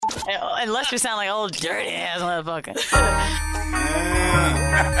Unless we sound like old dirty ass motherfucker.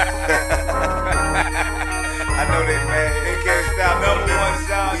 I know they mad. They can't stop. Number one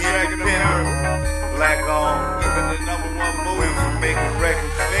soundtrack in America. Black on. The number one movie. Went from making records.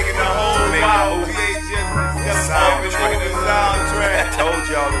 Making the whole wild VHS soundtrack. I told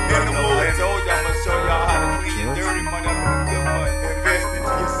y'all to in the movie. I told y'all I'm gonna show y'all how to clean your dirty money up with good money. Invest into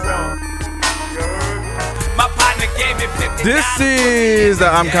yourself. You heard? My partner gave me 50. This is the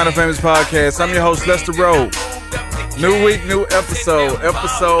I'm Kinda Famous podcast. I'm your host, Lester Rowe. New week, new episode.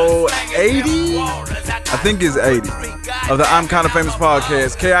 Episode 80? I think it's 80 of the I'm Kinda Famous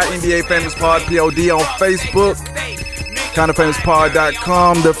podcast. KINDA Famous Pod, POD on Facebook.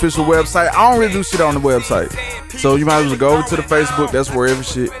 KindaFamousPod.com, the official website. I don't really do shit on the website. So you might as well go over to the Facebook. That's where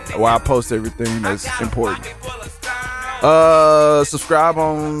I post everything that's important. Subscribe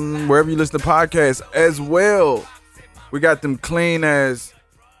on wherever you listen to podcasts as well. We got them clean as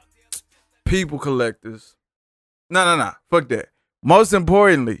people collectors. No. Fuck that. Most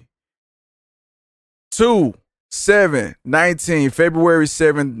importantly, 2/7/19, February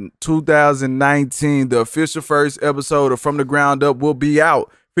 7th, 2019, the official first episode of From the Ground Up will be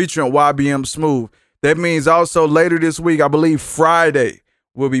out, featuring YBM Smooth. That means also later this week, I believe Friday,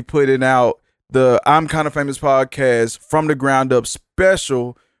 we'll be putting out the I'm Kinda Famous podcast From the Ground Up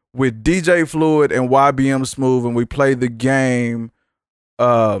special with DJ Fluid and YBM Smooth, and we play the game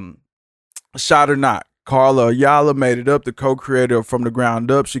Shot or Not. Carla Ayala made it up, the co-creator of From the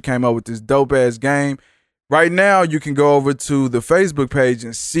Ground Up. She came up with this dope-ass game. Right now, you can go over to the Facebook page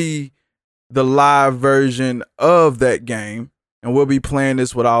and see the live version of that game, and we'll be playing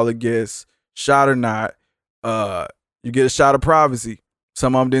this with all the guests. Shot or Not, you get a shot of privacy.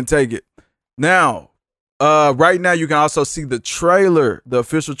 Some of them didn't take it. Now, right now, you can also see the trailer, the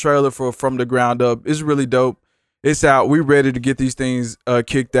official trailer for From the Ground Up. It's really dope. It's out. We ready to get these things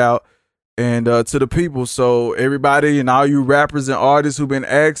kicked out and to the people. So everybody and all you rappers and artists who've been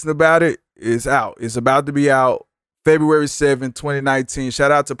asking about it, it's out. It's about to be out February 7th, 2019.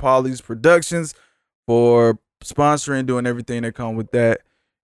 Shout out to Paulie's Productions for sponsoring, doing everything that come with that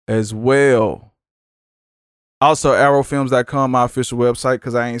as well. Also, arrowfilms.com, my official website,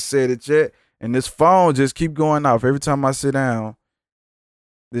 because I ain't said it yet. And this phone just keep going off. Every time I sit down,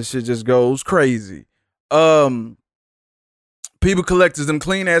 this shit just goes crazy. People collectors, them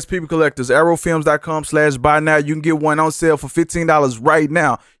clean ass people collectors, arrowfilms.com/buy now. You can get one on sale for $15 right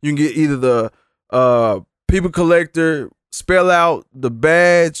now. You can get either the people collector, spell out the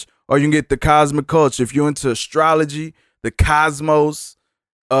badge, or you can get the cosmic culture. If you're into astrology, the cosmos,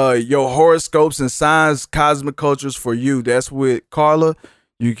 your horoscopes and signs, cosmic cultures for you. That's with Carla.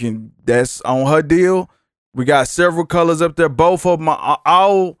 That's on her deal. We got several colors up there. Both of them,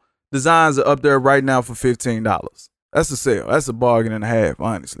 all designs are up there right now for $15. That's a sale. That's a bargain and a half,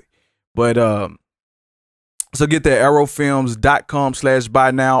 honestly. But so get that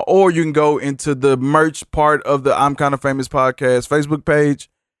arrowfilms.com/buy now, or you can go into the merch part of the I'm Kinda Famous podcast Facebook page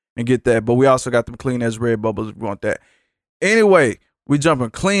and get that. But we also got them clean as red bubbles if you want that. Anyway, we jumping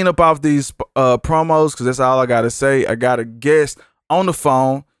clean up off these promos because that's all I gotta say. I got a guest on the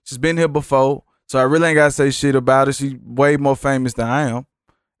phone. She's been here before, so I really ain't gotta say shit about her. She's way more famous than I am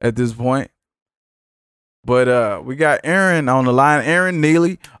at this point. But we got Erin on the line. Erin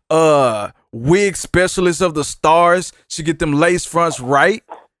Neely, wig specialist of the stars. She get them lace fronts right.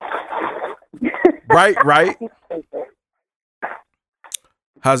 Right.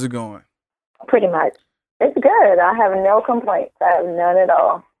 How's it going? Pretty much. It's good. I have no complaints. I have none at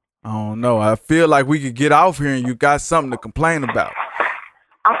all. I don't know. I feel like we could get off here and you got something to complain about.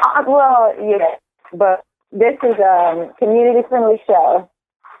 Well, yeah, but this is a community-friendly show,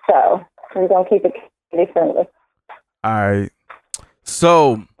 so we're going to keep it community-friendly. All right.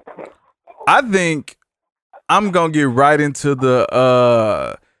 So I think I'm going to get right into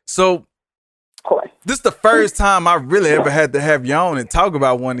the so of course. This is the first time I really ever had to have you on and talk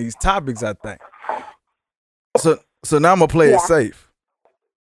about one of these topics, I think. So now I'm going to play it safe.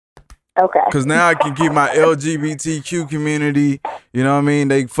 Okay. Because now I can keep my LGBTQ community, you know what I mean?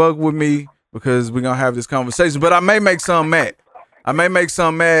 They fuck with me because we're going to have this conversation. But I may make some mad.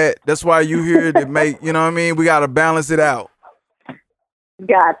 That's why you here to make, you know what I mean? We got to balance it out.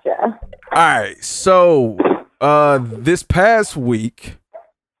 Gotcha. All right. So this past week,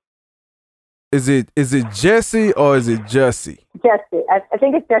 is it Jesse or is it Jussie? Jesse. I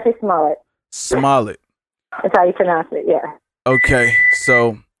think it's Jesse Smollett. Smollett. That's how you pronounce it, yeah. Okay.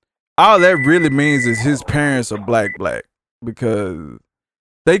 So all that really means is his parents are black because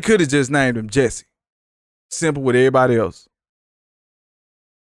they could have just named him Jesse. Simple with everybody else.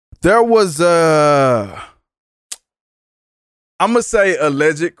 There was I'm gonna say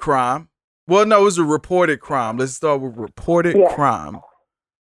alleged crime. Well, no, it was a reported crime. Let's start with reported crime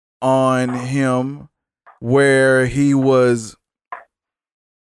on him, where he was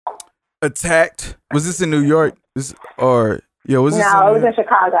attacked. Was this in New York? Was this it was in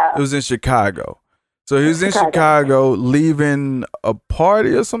Chicago. It was in Chicago. So he was in Chicago leaving a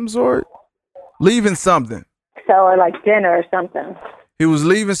party of some sort, leaving something. So, or like dinner or something. He was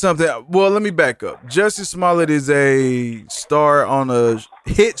leaving something. Well, let me back up. Jussie Smollett is a star on a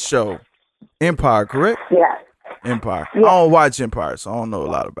hit show, Empire, correct? Yeah. Empire. Yeah. I don't watch Empire, so I don't know a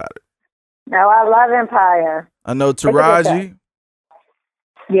lot about it. No, I love Empire. I know Taraji.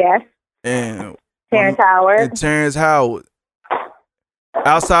 Yes. And Terrence Howard. And Terrence Howard.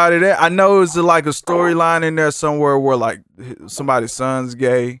 Outside of that, I know it's like a storyline in there somewhere where like somebody's son's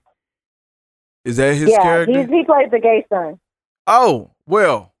gay. Is that his character? Yeah, he plays the gay son. Oh,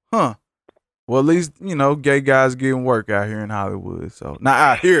 well, huh. Well, at least, gay guys getting work out here in Hollywood. So, not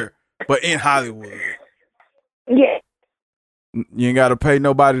out here, but in Hollywood. Yeah. You ain't got to pay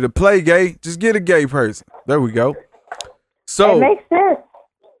nobody to play gay. Just get a gay person. There we go. So, it makes sense.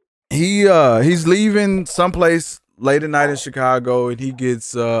 He's leaving someplace late at night in Chicago, and he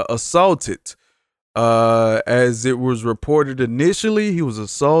gets assaulted. As it was reported initially, he was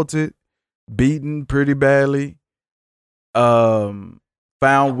assaulted, beaten pretty badly. Found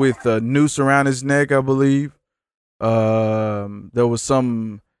with a noose around his neck, I believe. There was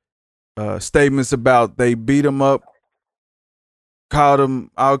some statements about they beat him up, called him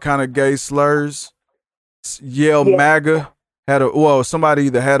all kind of gay slurs, yelled MAGA. Somebody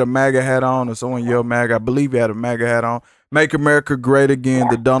either had a MAGA hat on or someone yelled MAGA. I believe he had a MAGA hat on. Make America Great Again,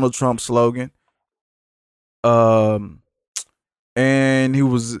 the Donald Trump slogan. And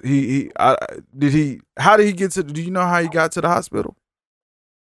how did he get to, do you know how he got to the hospital?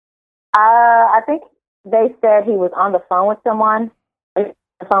 I think they said he was on the phone with someone, on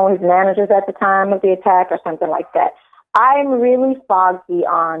the phone with his managers at the time of the attack or something like that. I'm really foggy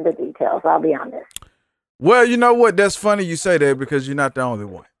on the details, I'll be honest. Well, you know what? That's funny you say that because you're not the only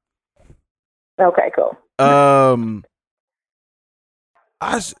one. Okay, cool.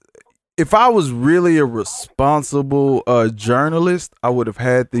 If I was really a responsible journalist, I would have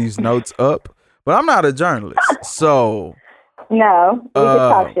had these notes up. But I'm not a journalist, so no, we just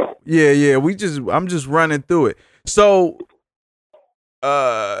talk shit. Yeah. I'm just running through it. So,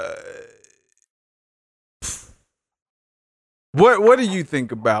 what do you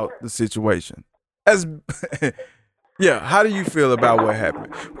think about the situation? How do you feel about what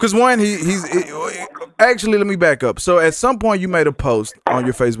happened? Because one, he's actually, let me back up. So at some point you made a post on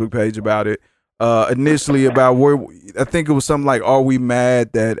your Facebook page about it. Initially about I think it was something like, "Are we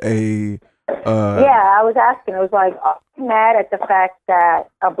mad that a?" I was asking. It was like, "Are we mad at the fact that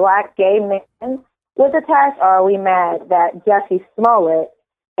a black gay man was attacked, or are we mad that Jussie Smollett,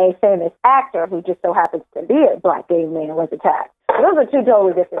 a famous actor who just so happens to be a black gay man, was attacked?" Those are two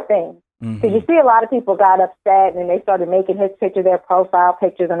totally different things. Because you see a lot of people got upset and they started making his picture their profile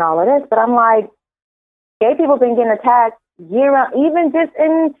pictures and all of this. But I'm like, gay people been getting attacked year-round, even just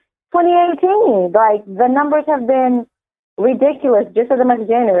in 2018. Like, the numbers have been ridiculous just for the month of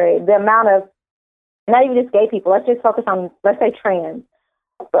January. The amount of, not even just gay people, let's just focus on, let's say trans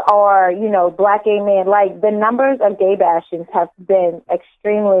or, black gay men. Like, the numbers of gay bashings have been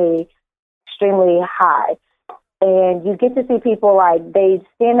extremely, extremely high. And you get to see people like they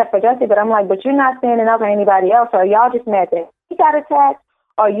stand up for justice, but I'm like, but you're not standing up for anybody else. So are y'all just mad that he got attacked,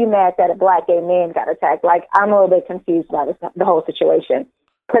 or are you mad that a black gay man got attacked? Like, I'm a little bit confused by the whole situation.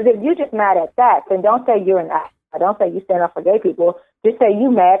 Because if you're just mad at that, then don't say you're an actor. Don't say you stand up for gay people. Just say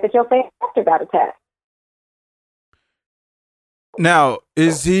you mad that your favorite actor got attacked. Now,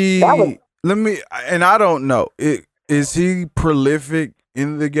 is he? And I don't know. Is he prolific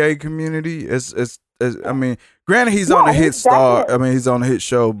in the gay community? I mean, granted, he's on a hit star. I mean, he's on a hit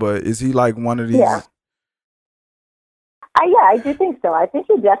show, but is he like one of these? Yeah, I do think so. I think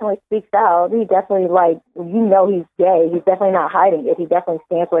he definitely speaks out. He definitely, he's gay. He's definitely not hiding it. He definitely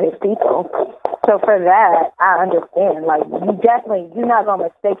stands for his people. So for that, I understand. Like, you're not going to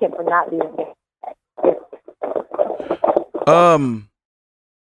mistake him for not being gay.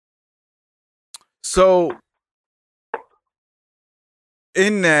 So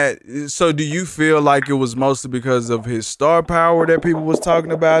in that, so do you feel like it was mostly because of his star power that people was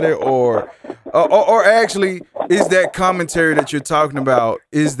talking about it, or actually is that commentary that you're talking about,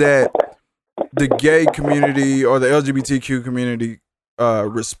 is that the gay community or the LGBTQ community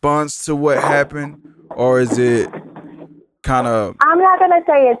response to what happened, or is it kind of? I'm not going to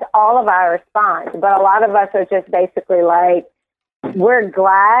say it's all of our response, but a lot of us are just basically like, we're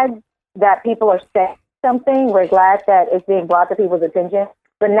glad that people are saying something, we're glad that it's being brought to people's attention.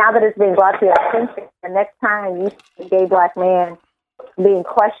 But now that it's being brought to your attention, the next time you see a gay black man being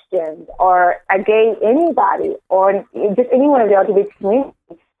questioned, or a gay anybody, or just anyone in the LGBT community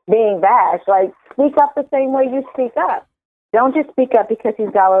being bashed, like, speak up the same way you speak up. Don't just speak up because he's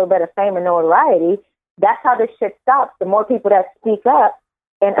got a little bit of fame and notoriety. That's how this shit stops. The more people that speak up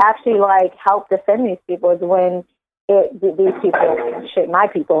and actually, like, help defend these people is when these people, my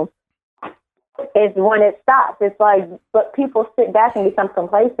people, is when it stops. It's like, but people sit back and become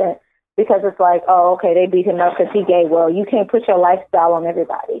complacent because it's like, oh, okay, they beat him up because he gay. Well, you can't put your lifestyle on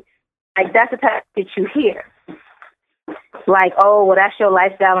everybody. Like, that's the type that you hear. Like, oh, well, that's your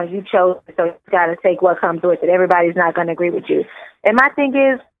lifestyle and you chose it, so you got to take what comes with it. Everybody's not going to agree with you. And my thing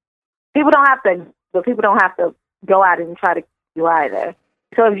is, people don't have to go out and try to you either.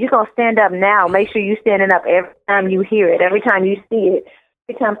 So if you're going to stand up now, make sure you're standing up every time you hear it, every time you see it,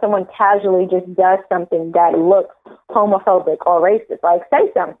 every time someone casually just does something that looks homophobic or racist. Like,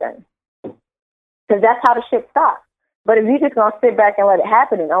 say something. Because that's how the shit stops. But if you're just going to sit back and let it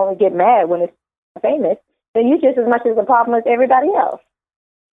happen and only get mad when it's famous, then you're just as much as a problem as everybody else.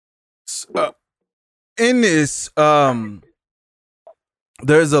 In this,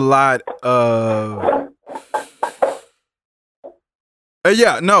 there's a lot of...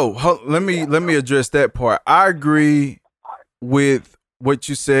 let me address that part. I agree with what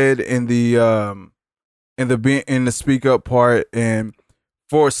you said in the speak up part, and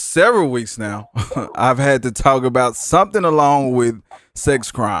for several weeks now, I've had to talk about something along with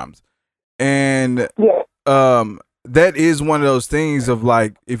sex crimes, and that is one of those things of,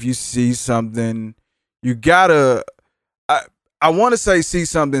 like, if you see something, you gotta. I want to say see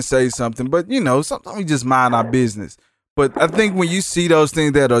something, say something, but sometimes we just mind our business. But I think when you see those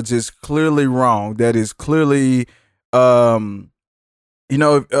things that are just clearly wrong, that is clearly, with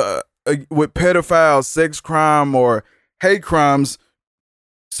pedophile, sex crime, or hate crimes,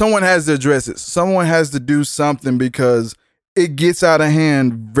 someone has to address it. Someone has to do something because it gets out of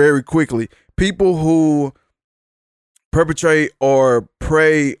hand very quickly. People who perpetrate or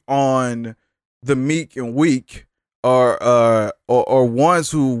prey on the meek and weak are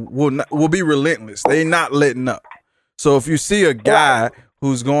ones who will be relentless. They're not letting up. So if you see a guy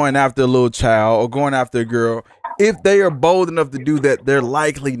who's going after a little child or going after a girl, if they are bold enough to do that, they're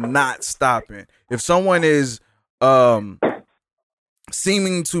likely not stopping. If someone is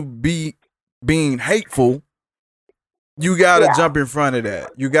seeming to be being hateful, you gotta jump in front of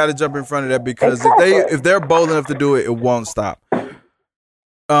that. You gotta jump in front of that because if they're bold enough to do it, it won't stop.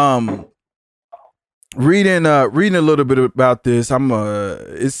 Reading a little bit about this, fuck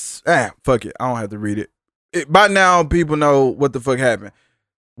it. I don't have to read it. By now, people know what the fuck happened.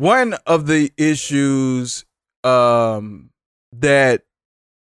 One of the issues that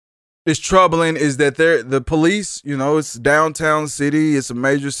is troubling is that the police, it's downtown city, it's a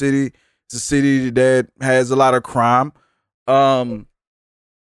major city, it's a city that has a lot of crime. One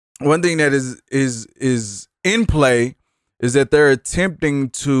thing that is in play is that they're attempting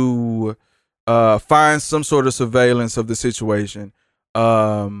to find some sort of surveillance of the situation.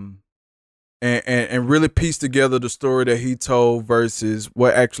 And really piece together the story that he told versus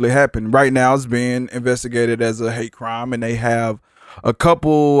what actually happened. Right now, it's being investigated as a hate crime, and they have a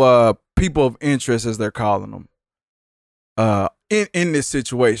couple people of interest, as they're calling them, in this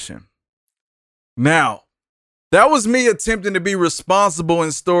situation. Now, that was me attempting to be responsible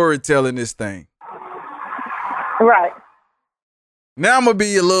in storytelling this thing. Right. Now I'm gonna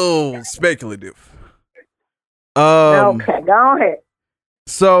be a little speculative. Okay, go ahead.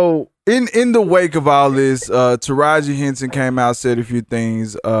 So, in the wake of all this, Taraji Henson came out, said a few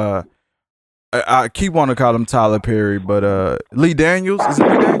things. I keep wanting to call him Tyler Perry, but Lee Daniels, is it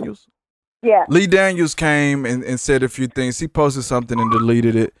Lee Daniels? Yeah. Lee Daniels came and said a few things. He posted something and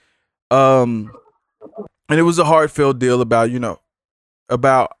deleted it. And it was a heartfelt deal about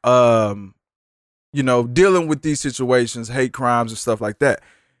dealing with these situations, hate crimes and stuff like that.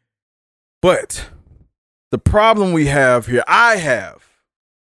 But the problem we have here,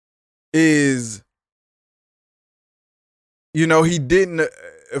 is, he didn't,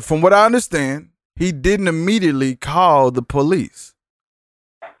 from what I understand, he didn't immediately call the police.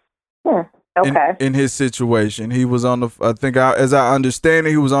 Okay. In his situation, he was on as I understand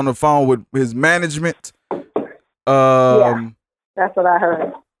it, he was on the phone with his management. Yeah, that's what I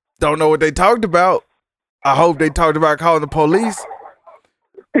heard. Don't know what they talked about. I hope they talked about calling the police.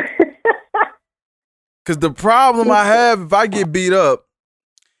 Because the problem I have, if I get beat up,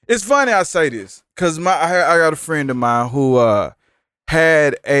 it's funny I say this, because I got a friend of mine who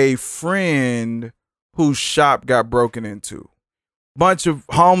had a friend whose shop got broken into. Bunch of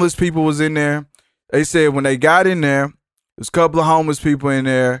homeless people was in there. They said when they got in there, there's a couple of homeless people in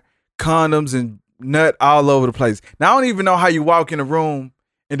there, condoms and nut all over the place. Now I don't even know how you walk in a room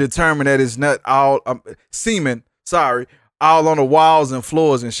and determine that it's nut semen. Sorry, all on the walls and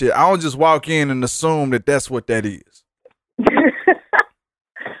floors and shit. I don't just walk in and assume that that's what that is.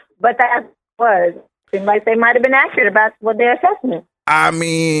 But that was. Seemed like they might have been accurate about what their assessment. I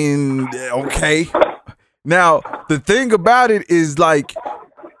mean, okay. Now, the thing about it is, like,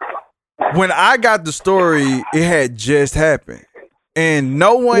 when I got the story, it had just happened. And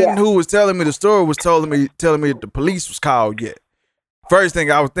no one who was telling me the story was telling me that the police was called yet. First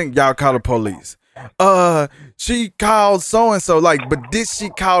thing I would think, y'all call the police. She called so-and-so, like, but did she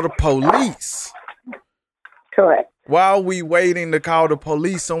call the police? Correct. While we waiting to call the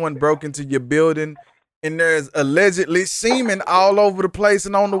police, someone broke into your building and there's allegedly semen all over the place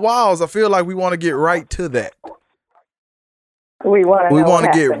and on the walls. I feel like we want to get right to that. We want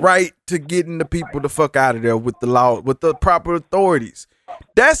to get right to getting the people the fuck out of there with the law, with the proper authorities.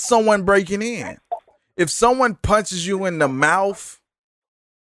 That's someone breaking in. If someone punches you in the mouth,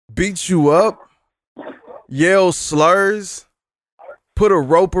 beats you up, yells slurs, put a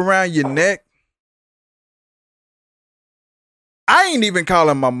rope around your neck, I ain't even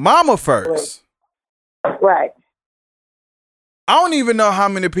calling my mama first. Right. I don't even know how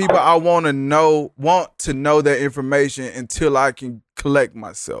many people I want to know that information until I can collect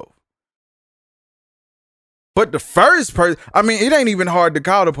myself. But the first person, I mean, it ain't even hard to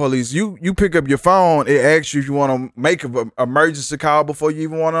call the police. You pick up your phone, it asks you if you want to make an emergency call before you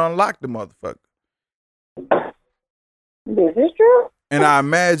even want to unlock the motherfucker. This is true. And I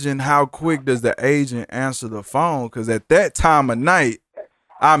imagine how quick does the agent answer the phone? Because at that time of night,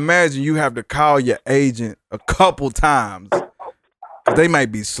 I imagine you have to call your agent a couple times. They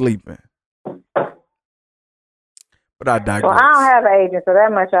might be sleeping. But I digress. Well, I don't have an agent, so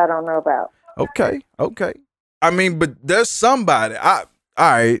that much I don't know about. Okay. I mean, but there's somebody. All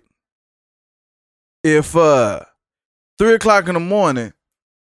right. If 3:00 in the morning,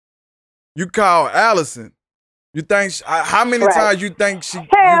 you call Allison, you think how many times you think you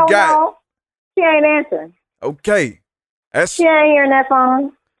got? No. She ain't answering. Okay. She ain't hearing that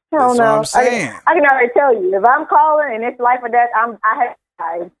phone. That's what I'm saying. I can already tell you, if I'm calling and it's life or death,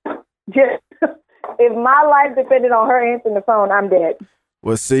 just if my life depended on her answering the phone, I'm dead.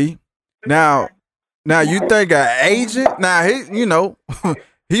 Well, see, now you think an agent? Now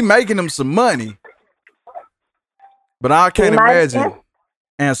he making them some money, but I can't imagine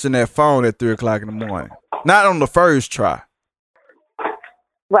answering that phone at 3:00 in the morning. Not on the first try.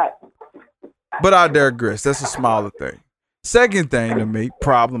 Right. But I digress. That's a smaller thing. Second thing to me,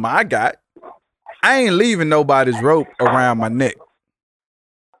 problem I got, I ain't leaving nobody's rope around my neck.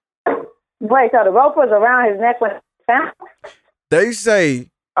 Wait, so the rope was around his neck when it was found? They say...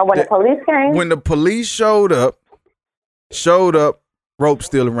 Or when the police came? When the police showed up, rope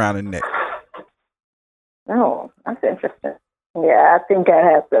still around the neck. Oh, that's interesting. Yeah, I think I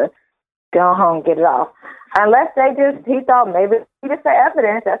have to go home and get it off. Unless he thought maybe he just say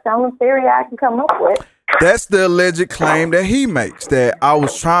evidence. That's the only theory I can come up with. That's the alleged claim that he makes, that I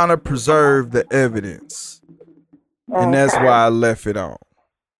was trying to preserve the evidence. Okay. And that's why I left it on.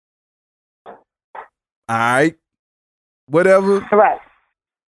 All right. Whatever. Right.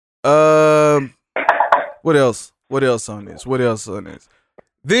 What else? What else on this?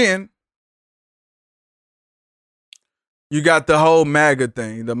 Then you got the whole MAGA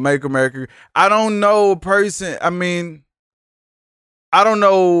thing, the Make America. I don't know a person. I mean, I don't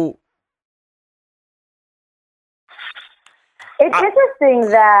know. It's interesting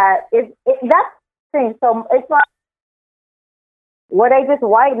that that's the thing. So it's like, were they just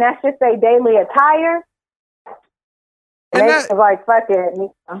white and that's just their daily attire? And that's like, fuck it.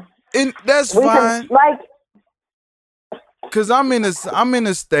 And that's fine. Cause I'm in a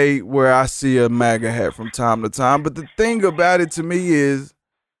state where I see a MAGA hat from time to time. But the thing about it to me is,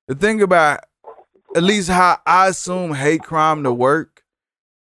 the thing about at least how I assume hate crime to work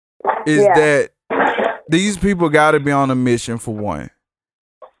is that these people got to be on a mission, for one,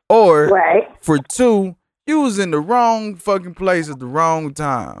 or for two, you was in the wrong fucking place at the wrong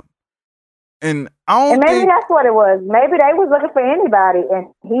time. And maybe that's what it was. Maybe they was looking for anybody,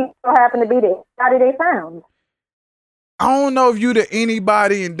 and he so happened to be the anybody they found. I don't know if you the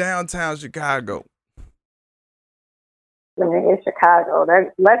anybody in downtown Chicago. I mean, it's Chicago.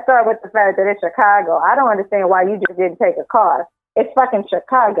 Let's start with the fact that it's Chicago. I don't understand why you just didn't take a car. It's fucking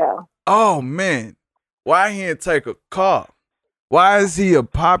Chicago. Oh, man. Why he didn't take a car? Why is he a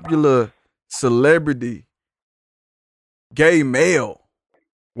popular celebrity gay male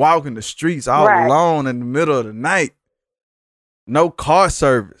walking the streets all alone in the middle of the night? No car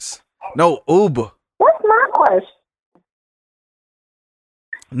service. No Uber.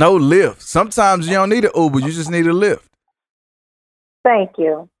 No lift. Sometimes you don't need an Uber. You just need a lift. Thank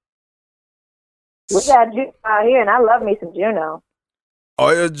you. We got Juno out here, and I love me some Juno.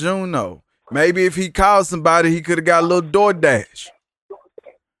 Oh, yeah, Juno. Maybe if he called somebody, he could have got a little DoorDash.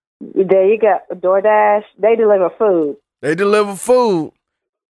 There you go. DoorDash. They deliver food. They deliver food,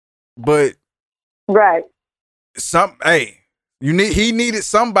 but Right. he needed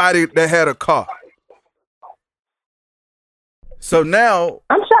somebody that had a car. So now,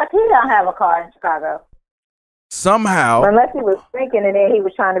 I'm shocked he don't have a car in Chicago. somehow, Unless he was drinking and then he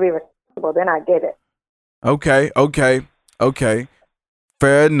was trying to be responsible, then I get it. okay,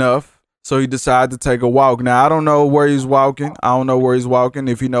 fair enough. So he decided to take a walk. Now I don't know where he's walking.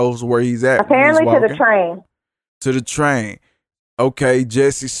 If he knows where he's at. Apparently when he's to the walking. train. To the train. Okay,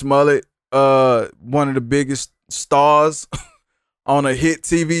 Jesse Smollett, one of the biggest stars on a hit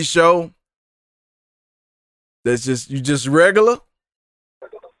TV show. That's just regular.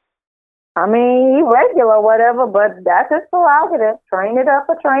 I mean, he regular, whatever, but that's his prerogative. Train it up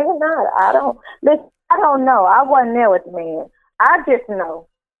or train it not. I don't know. I wasn't there with the man. I just know.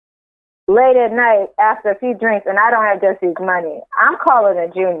 Late at night, after a few drinks, and I don't have Jesse's money, I'm calling a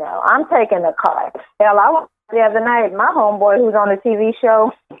Juno. I'm taking the car. Hell, I went the other night. My homeboy, who's on the TV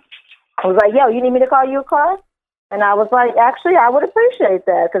show, was like, "Yo, you need me to call you a car?" And I was like, "Actually, I would appreciate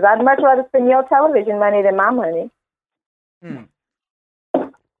that because I'd much rather spend your television money than my money."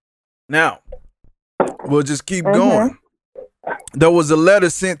 Now, we'll just keep going. There was a letter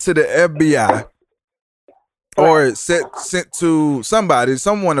sent to the FBI, or sent to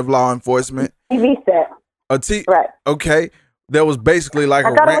someone of law enforcement. TV set. Right. Okay, that was basically like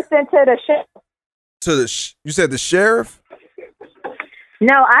I thought it was sent to the sheriff. You said the sheriff?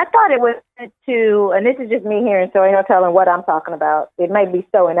 No, I thought it was sent to, and this is just me hearing, so ain't no telling what I'm talking about. It may be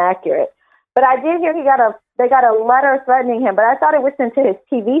so inaccurate. But I did hear they got a letter threatening him, but I thought it was sent to his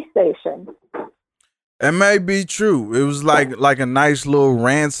TV station. It may be true. It was like a nice little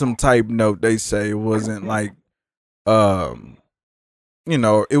ransom type note, they say. It wasn't like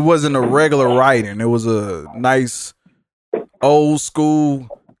it wasn't a regular writing. It was a nice old school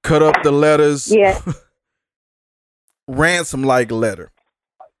cut up the letters. Yeah. Ransom like letter.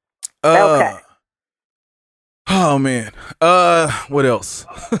 Okay. Oh man. What else?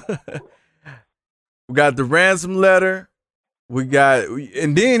 We got the ransom letter.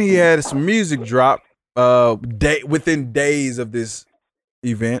 And then he had some music drop within days of this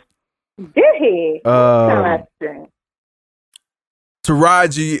event. Did he?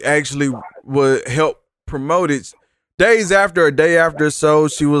 Taraji actually would help promote it. A day after so,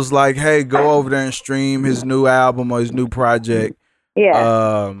 she was like, "Hey, go over there and stream his new album or his new project."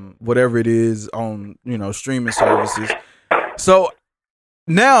 Yeah. Whatever it is on, streaming services. So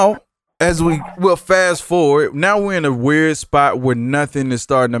now, as we'll fast forward, now we're in a weird spot where nothing is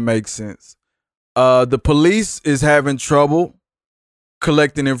starting to make sense. The police is having trouble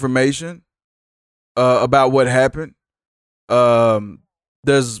collecting information about what happened.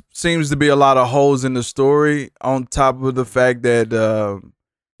 There seems to be a lot of holes in the story, on top of the fact that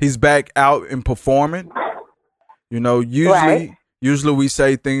he's back out and performing. Usually we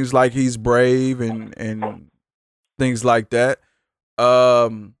say things like he's brave and things like that.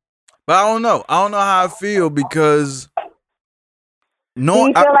 But I don't know. I don't know how I feel because do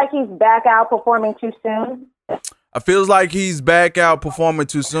you feel like he's back out performing too soon? I feels like he's back out performing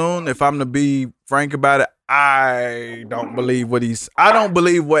too soon. If I'm to be frank about it, I don't believe what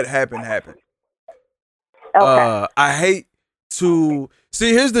happened. Okay. I hate to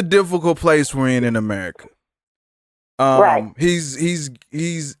see. Here's the difficult place we're in America. Right. He's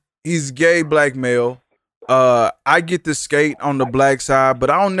gay, black male. I get to skate on the black side, but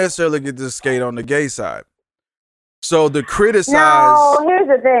I don't necessarily get to skate on the gay side. So the criticize. No, here's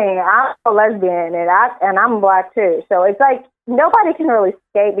the thing. I'm a lesbian and I'm black too. So it's like nobody can really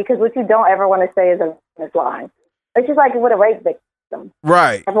skate because what you don't ever want to say is a line. It's just like with a rape victim.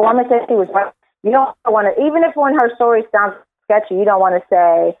 Right. If a woman says she was raped, you don't want to, even if when her story sounds sketchy, you don't want to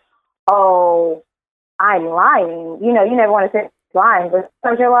say, "Oh, I'm lying." You never want to say lying, but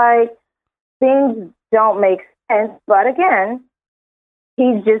sometimes you're like, things don't make sense. But again,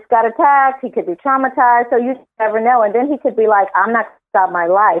 he just got attacked. He could be traumatized, so you never know. And then he could be like, "I'm not going to stop my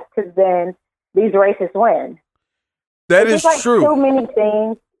life," because then these racists win. That it's is true. So many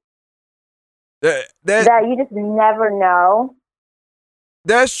things that you just never know.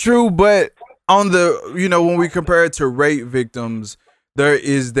 That's true, but on the when we compare it to rape victims, there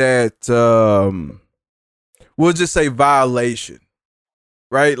is that we'll just say violation,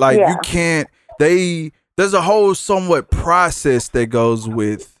 right? Like you can't. There's a whole somewhat process that goes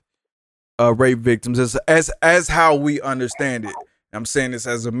with rape victims as how we understand it. I'm saying this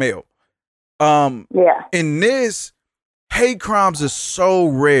as a male. Yeah. In this, hate crimes are so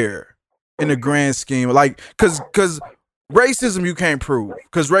rare in the grand scheme. Like, cause racism you can't prove.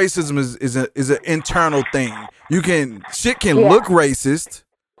 Cause racism is an internal thing. Shit can look racist,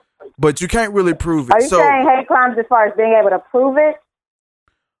 but you can't really prove it. Are you saying hate crimes as far as being able to prove it?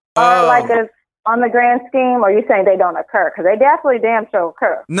 Or like on the grand scheme, or are you saying they don't occur? Because they definitely damn sure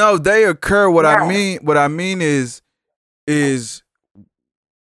occur. No, they occur. What I mean is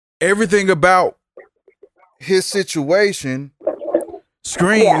everything about his situation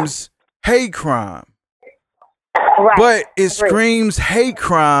screams hate crime. Right. But it screams hate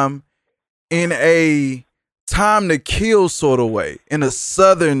crime in a time to kill sort of way, in a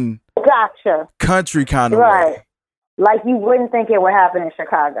southern country kind of way. Like you wouldn't think it would happen in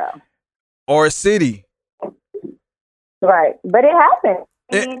Chicago. Or a city. Right. But it happened.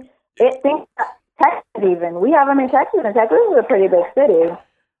 It seems Texas even. We have them in Texas, and Texas is a pretty big city.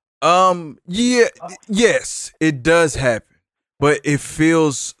 Yes, it does happen. But it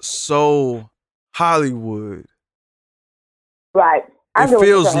feels so Hollywood. Right. It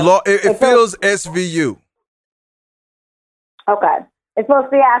feels SVU. Okay. It's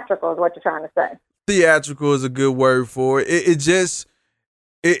most theatrical is what you're trying to say. Theatrical is a good word for it. It just,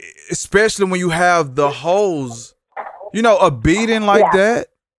 especially when you have the holes, a beating like that,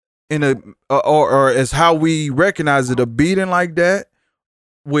 or as how we recognize it, a beating like that,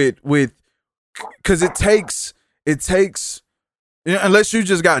 because it takes, unless you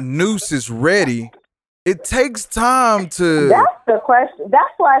just got nooses ready, it takes time to. That's the question.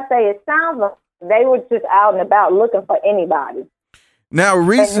 That's why I say it sounds like they were just out and about looking for anybody. Now, and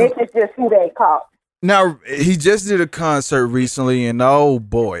this is just who they caught. Now, he just did a concert recently, and oh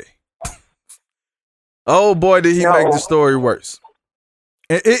boy, did he make the story worse.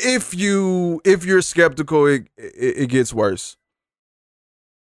 If you're skeptical, it gets worse.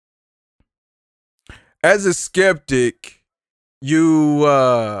 As a skeptic,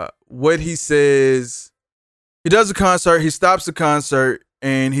 what he says, he does a concert, he stops the concert,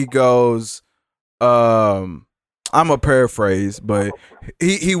 and he goes, I'm a paraphrase, but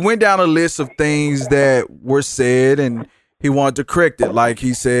he went down a list of things that were said, and he wanted to correct it. Like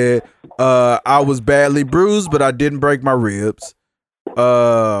he said, I was badly bruised, but I didn't break my ribs.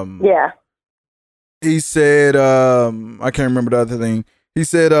 He said, I can't remember the other thing. He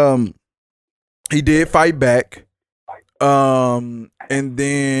said, he did fight back. And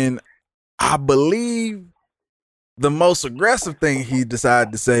then I believe the most aggressive thing he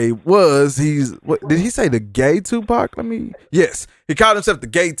decided to say was what did he say, the gay Tupac? Yes, he called himself the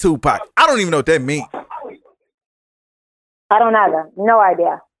gay Tupac. I don't even know what that means. I don't either. No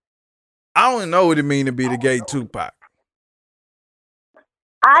idea. I don't know what it means to be the gay Tupac.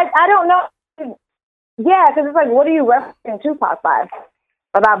 I don't know. Yeah, because it's like, what are you referencing Tupac by?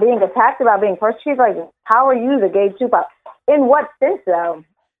 About being attacked, about being persecuted? Like, how are you the gay Tupac? In what sense, though?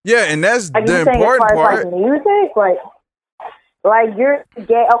 Yeah, and that's like, the important part. Like music, like you're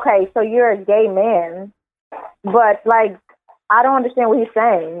gay. Okay, so you're a gay man, but like, I don't understand what he's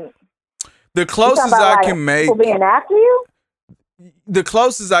saying. The closest I can make people being after you. The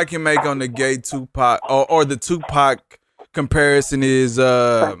closest I can make on the gay Tupac or the Tupac comparison is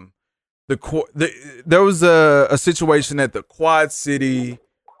there was a situation at the Quad City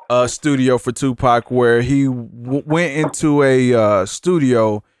studio for Tupac where he went into a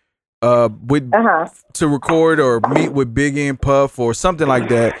studio to record or meet with Biggie and Puff or something like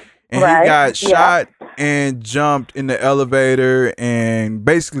that, and he got shot and jumped in the elevator and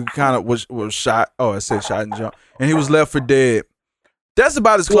basically kind of was shot. Oh, I said shot and jumped, and he was left for dead. That's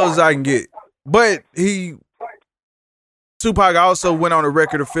about as close as I can get. But Tupac also went on the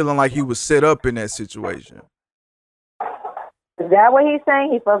record of feeling like he was set up in that situation. Is that what he's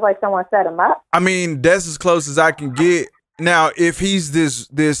saying? He feels like someone set him up? I mean, that's as close as I can get. Now, if he's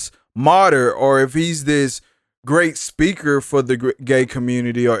this martyr or if he's this great speaker for the gay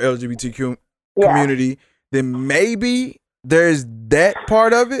community or LGBTQ community, then maybe there's that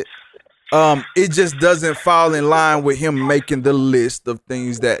part of it. It just doesn't fall in line with him making the list of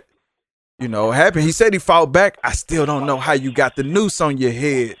things that, happened. He said he fought back. I still don't know how you got the noose on your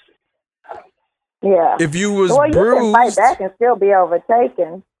head. Yeah. If you was bruised, you can fight back and still be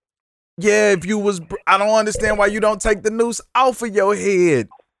overtaken. Yeah, if you was, I don't understand why you don't take the noose off of your head.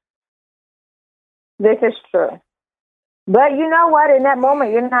 This is true. But you know what? In that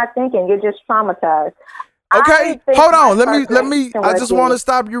moment, you're not thinking. You're just traumatized. Okay, hold on. Let me. I just want to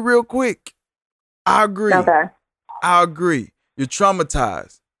stop you real quick. I agree. Okay. I agree. You're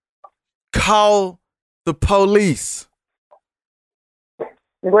traumatized. Call the police.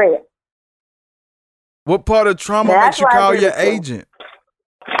 Great. What part of trauma That's makes you why I call agree your with you. agent?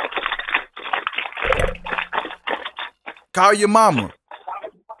 Call your mama,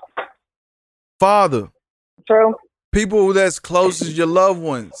 father, True. people that's close as your loved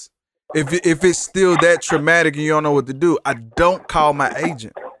ones. If it's still that traumatic and you don't know what to do, I don't call my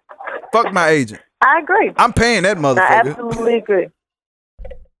agent. Fuck my agent. I agree. I'm paying that I motherfucker. absolutely agree.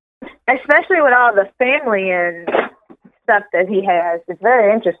 Especially with all the family and stuff that he has. It's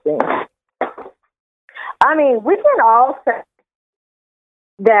very interesting. I mean, we can all say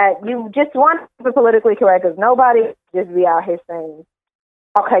that you just want to be politically correct because nobody just be out here saying,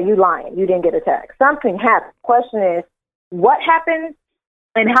 okay, you lying. You didn't get attacked. Something happened. Question is, what happened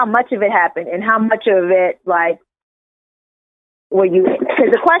and how much of it happened and how much of it, like, were you, because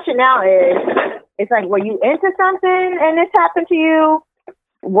the question now is, it's like, were you into something and this happened to you?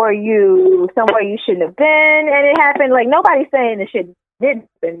 Were you somewhere you shouldn't have been and it happened? Like, nobody's saying the shit didn't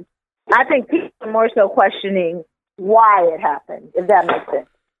happen. I think people are more so questioning why it happened, if that makes sense.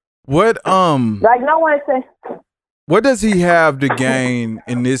 What Like, no one says, what does he have to gain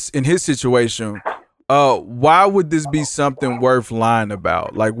in his situation? Why would this be something worth lying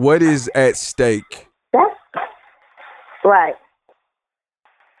about? Like, what is at stake? that's right.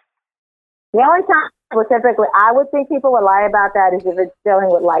 The only time specifically I would think people would lie about that is if it's dealing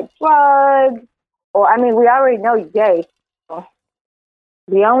with like drugs or, I mean, we already know you're gay.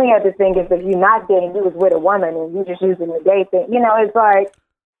 The only other thing is if you're not gay and you was with a woman and you just using the gay thing. You know, it's like,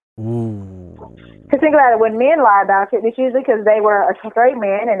 because think about it, when men lie about it, it's usually because they were a straight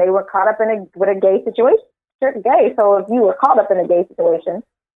man and they were caught up with a gay situation. They're gay, so if you were caught up in a gay situation,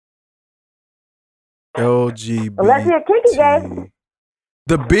 LGBT. unless you're kinky gay.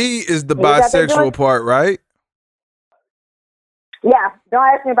 The B is the You got that bisexual doing? part, right? Yeah, don't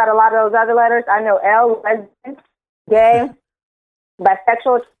ask me about a lot of those other letters. I know L, lesbian, gay,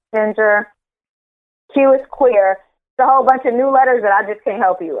 bisexual, transgender, Q is queer. It's a whole bunch of new letters that I just can't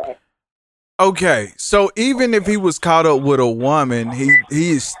help you with. Okay, so even if he was caught up with a woman, he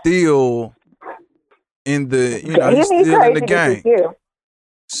is still in the he's He's still in the crazy game. too.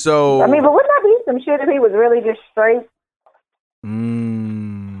 So I mean, but wouldn't that be some shit if he was really just straight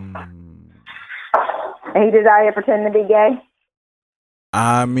mm, and he just out here pretending to be gay?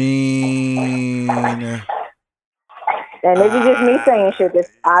 I mean, And this is just me saying shit.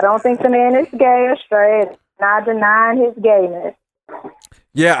 I don't think the man is gay or straight. Not denying his gayness.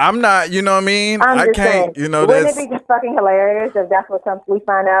 yeah, I'm not. You know what I mean? I'm I just can't. saying, That's. wouldn't it be just fucking hilarious if that's what we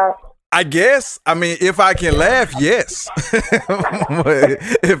find out? I guess. I mean, if I can laugh, yes. But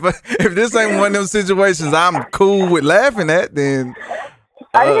if this ain't one of them situations I'm cool with laughing at, then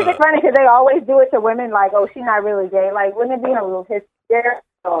I think it's funny because they always do it to women, like, "Oh, she's not really gay." Like, wouldn't it be a little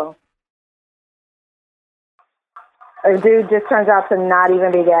hysterical? A dude just turns out to not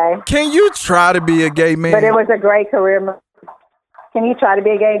even be gay, can you try to be a gay man? but it was a great career move. Can you try to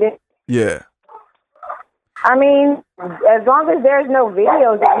be a gay dude? Yeah. I mean, as long as there's no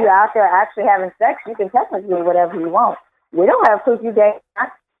videos of you out there actually having sex, you can technically do whatever you want. We don't have proof you gay.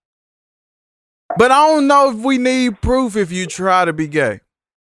 But I don't know if we need proof if you try to be gay.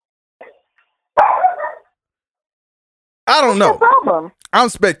 I don't What's the know. problem? I'm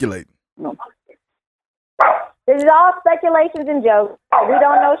speculating. This is all speculations and jokes. We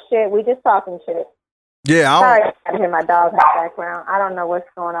don't know shit. We just talking shit. Yeah, I Sorry, don't. I hear my dog in the background. I don't know what's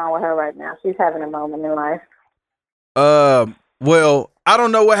going on with her right now. She's having a moment in life. Well, I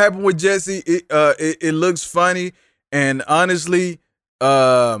don't know what happened with Jesse. It looks funny, and honestly,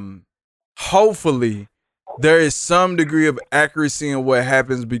 hopefully there is some degree of accuracy in what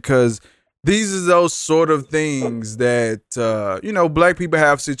happens, because these are those sort of things that black people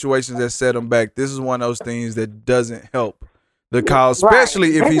have situations that set them back. This is one of those things that doesn't help the cause,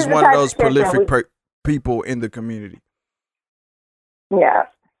 especially if This he's is the one of type those of shit that prolific people in the community. Yeah.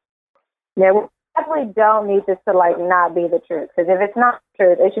 Yeah, we definitely don't need this to, like, not be the truth. Because if it's not the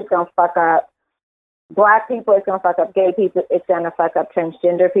truth, it's just going to fuck up black people. It's going to fuck up gay people. It's going to fuck up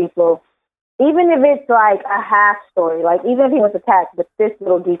transgender people. Even if it's, like, a half story. Like, even if he was attacked, but this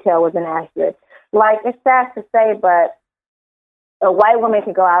little detail was inaccurate. Like, it's sad to say, but a white woman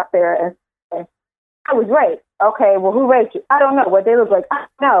can go out there and say, I was raped. Okay, well, who raped you? I don't know. What they look like? I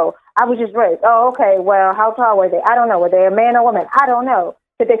don't know. I was just raped. Oh, okay, well, how tall were they? I don't know. Were they a man or woman? I don't know.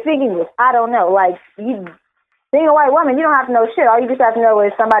 Did they finger you? I don't know. Like, you being a white woman, you don't have to know shit. All you just have to know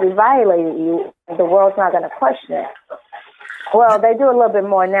is somebody violated you. The world's not going to question it. Well, they do a little bit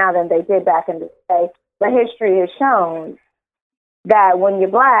more now than they did back in the day. But history has shown that when you're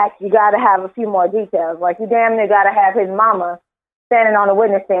black, you got to have a few more details. Like, you damn near got to have his mama standing on the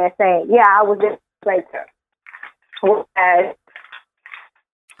witness stand saying, yeah, I was just raped her.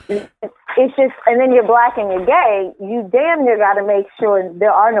 It's just, and then you're black and you're gay, you damn near got to make sure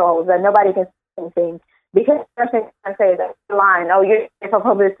there are no holes, that nobody can say anything. Because the person can say that line, oh, you're doing it for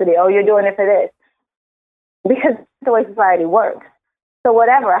publicity, oh, you're doing it for this. Because that's the way society works. So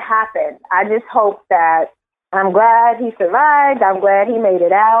whatever happened, I just hope that, I'm glad he survived, I'm glad he made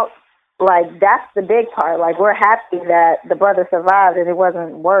it out. Like, that's the big part. Like, we're happy that the brother survived and it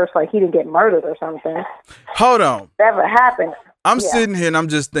wasn't worse, like he didn't get murdered or something. Hold on. Whatever happened. I'm sitting here and I'm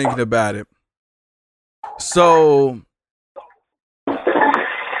just thinking about it. So,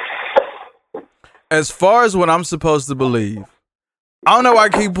 as far as what I'm supposed to believe, I don't know why I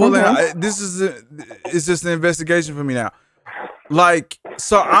keep pulling. It's just an investigation for me now. Like,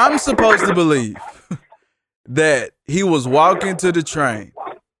 so I'm supposed to believe that he was walking to the train.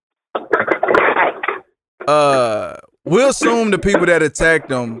 We'll assume the people that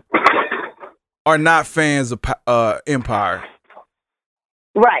attacked him are not fans of Empire.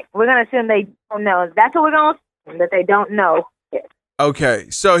 Right. We're going to assume they don't know. That's what we're going to assume, that they don't know. Okay.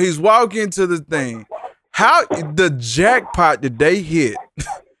 So he's walking to the thing. How the jackpot that they hit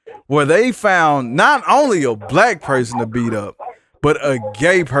where they found not only a black person to beat up, but a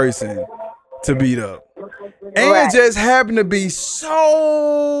gay person to beat up. And Right. just happened to be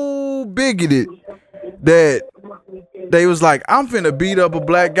so bigoted that they was like, I'm finna beat up a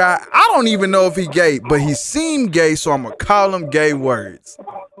black guy. I don't even know if he gay, but he seemed gay, so I'm gonna call him gay words.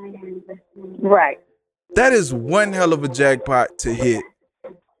 Right. That is one hell of a jackpot to hit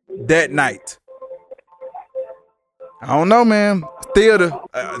that night. I don't know, man.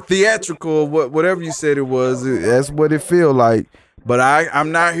 Theatrical, whatever you said it was, that's what it feel like. But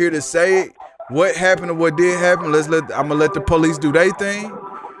I'm not here to say what happened or what did happen. I'm gonna let the police do their thing.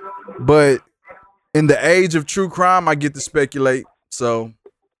 But in the age of true crime, I get to speculate. So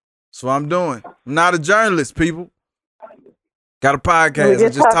that's what I'm doing. I'm not a journalist, people. Got a podcast. I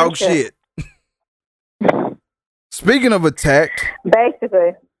just talk shit. Speaking of attacked,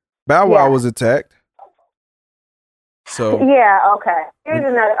 Basically. Bow Wow Yeah. was attacked. So Yeah, okay.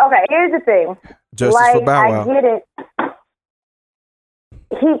 Here's the thing. justice like, for Bow I Wow. get it.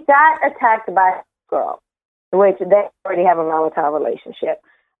 He got attacked by a girl, which they already have a volatile relationship.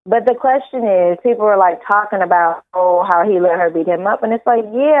 But the question is, people are like talking about, oh, how he let her beat him up. And it's like,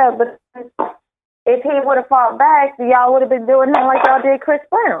 yeah, but if he would have fought back, y'all would have been doing him like y'all did Chris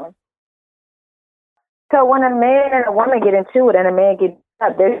Brown. So when a man and a woman get into it and a man gets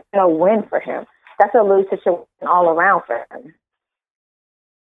up, there's no win for him. That's a lose situation all around for him.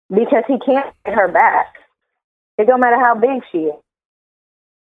 Because he can't get her back. It don't matter how big she is.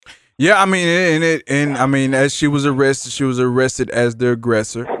 Yeah, I mean, and I mean, as she was arrested as the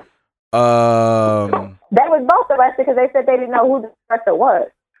aggressor. They was both arrested because they said they didn't know who the aggressor was.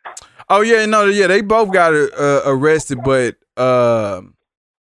 Oh yeah, no, yeah, they both got arrested, but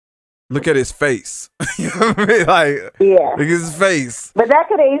look at his face. You know what I mean? Like, Yeah. look at his face. But that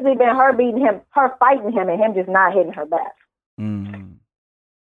could have easily been her beating him, her fighting him, and him just not hitting her back. Mm.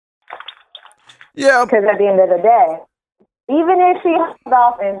 Yeah, Because at the end of the day, even if she held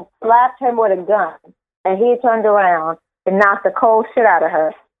off and slapped him with a gun, and he turned around and knocked the cold shit out of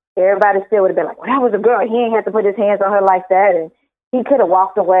her, everybody still would have been like, well, that was a girl. He ain't have to put his hands on her like that, and he could have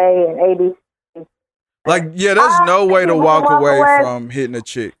walked away and ABC. like yeah, there's no way to people walk walk away away. from hitting a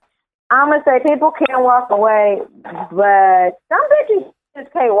chick. I'm going to say people can walk away, but some bitches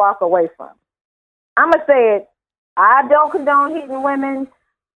just can't walk away from. I'm going to say it. I don't condone hitting women,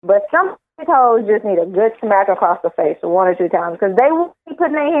 but some hoes just need a good smack across the face 1 or 2 times because they will be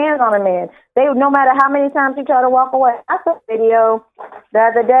putting their hands on a man. They, no matter how many times he try to walk away. I saw a video the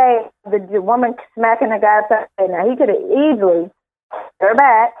other day, the woman smacking the guy. Now, he could have easily her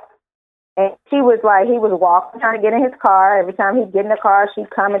back. And she was like, he was walking, trying to get in his car. Every time he'd get in the car, she'd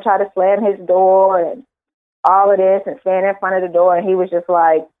come and try to slam his door and all of this and stand in front of the door. And he was just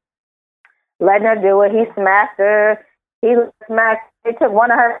like, letting her do it. He smacked her. He smacked. It took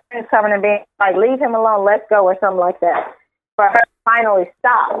one of her friends coming and being like, leave him alone, let's go, or something like that, for her to finally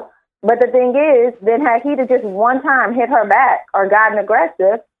stop. But the thing is, then had he just one time hit her back or gotten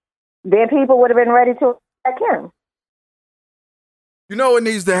aggressive, then people would have been ready to attack him. You know what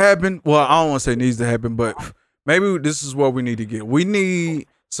needs to happen? Well, I don't want to say needs to happen, but maybe this is what we need to get. We need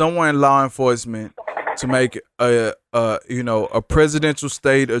someone in law enforcement to make a presidential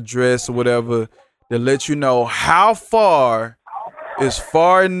state address or whatever that lets you know how far is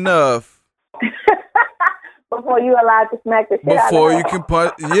far enough before you allowed to smack the shit out of before her. you can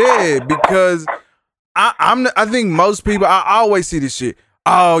punch. Yeah, because I think most people, I always see this shit.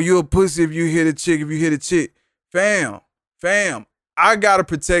 Oh, you a pussy if you hit a chick. If you hit a chick, fam, I gotta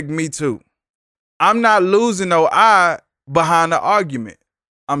protect me too. I'm not losing no eye behind the argument.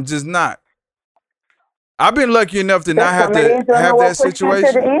 I'm just not. I've been lucky enough to not Some have to men don't know have what that pushed them to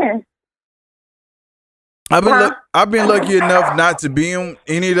situation. the end. I've been lucky enough not to be in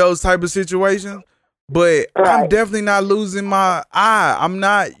any of those type of situations, but I'm Right. definitely not losing my eye. I'm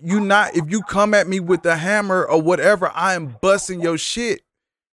not. If you come at me with a hammer or whatever, I am busting your shit.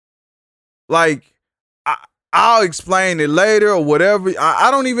 Like I'll explain it later or whatever.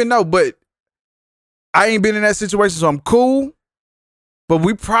 I don't even know, but I ain't been in that situation, so I'm cool. But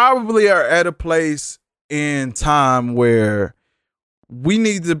we probably are at a place in time where we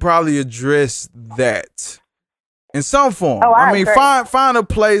need to probably address that in some form. Oh, I mean, agree. find a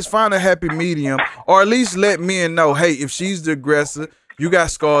place, find a happy medium, or at least let men know, hey, if she's the aggressor, you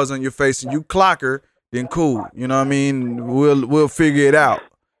got scars on your face and you clock her, then cool. You know what I mean? We'll figure it out.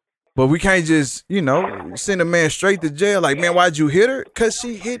 But we can't just, send a man straight to jail. Like, man, why'd you hit her? Because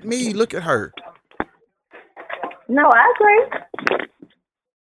she hit me. Look at her. No, I agree.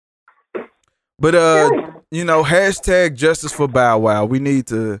 But hashtag justice for Bow Wow. We need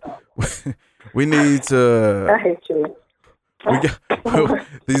to I hate you. we got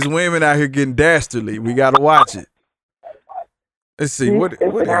these women out here getting dastardly. We gotta watch it. Let's see what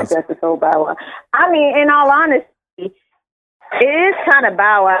else. That's a so Bow Wow. I mean, in all honesty, it is kind of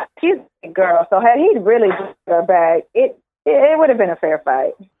Bow Wow. She's a girl, so had he really just her back, it would have been a fair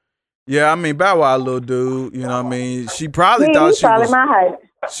fight. Yeah, I mean Bow Wow, little dude. You know what I mean? She probably He's thought she probably was my height.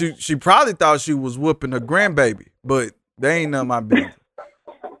 she probably thought she was whooping her grandbaby, but they ain't none of my business.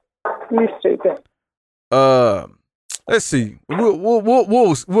 You stupid. Let's see.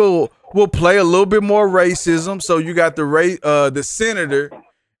 We'll play a little bit more racism. So you got the senator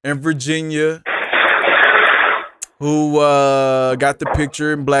in Virginia who got the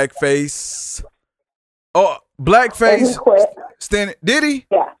picture in blackface. Oh, And blackface. he quit. Did he?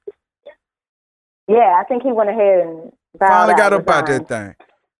 Yeah. Yeah, I think he went ahead and Finally got out up out that thing.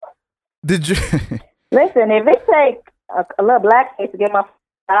 Did you? Listen, if it take a little blackface to get my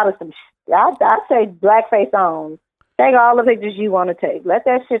out of some shit, I'd say blackface on. Take all the pictures you want to take. Let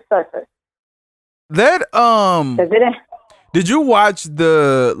that shit surface. That 'Cause it ain't. Did you watch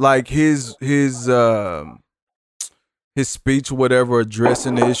his speech, whatever,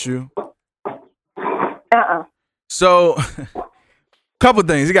 addressing the issue? So, couple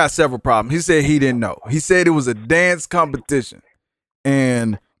things. He got several problems. He said he didn't know. He said it was a dance competition,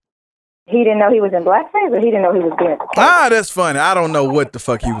 and He didn't know he was in blackface, or he didn't know he was being. that's funny. I don't know what the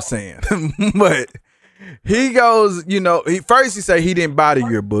fuck he was saying, but he goes, he said he didn't buy the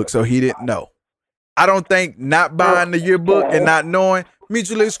yearbook, so he didn't know. I don't think not buying the yearbook and not knowing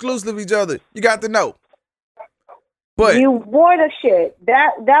mutually exclusive of each other. You got to know. But You wore the shit.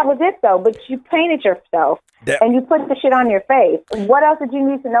 That was it though. But you painted yourself and you put the shit on your face. What else did you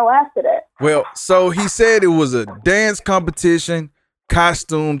need to know after that? Well, so he said it was a dance competition,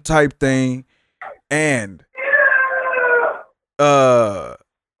 costume type thing, and did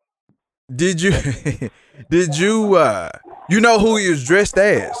you know who he was dressed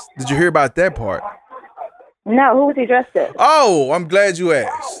as? Did you hear about that part? No, who was he dressed as? Oh, I'm glad you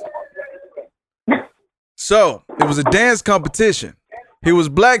asked. So it was a dance competition. He was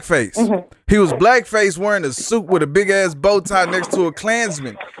blackface. He was blackface wearing a suit with a big ass bow tie next to a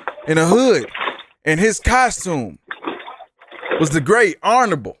Klansman in a hood. And his costume was the great,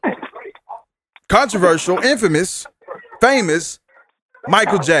 honorable, controversial, infamous, famous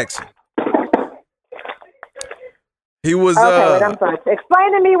Michael Jackson. He was Okay, wait, I'm sorry.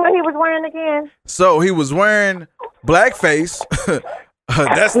 Explain to me what he was wearing again. So he was wearing blackface.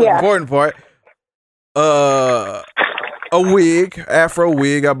 That's the important part. A wig, Afro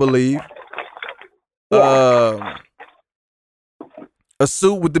wig, I believe. A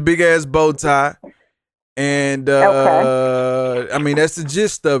suit with the big ass bow tie. And I mean that's the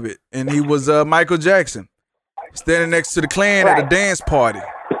gist of it. And he was Michael Jackson standing next to the Klan at a dance party.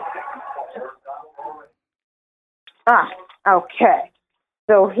 Okay.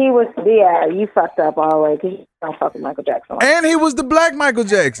 So he was, you fucked up all the way because you don't fuck with Michael Jackson. And he was the black Michael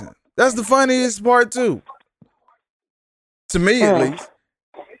Jackson. That's the funniest part too. To me, at least.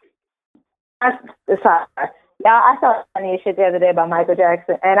 It's hard. I saw funny shit the other day about Michael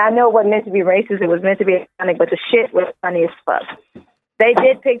Jackson, and I know it wasn't meant to be racist. It was meant to be ironic, but the shit was funny as fuck. They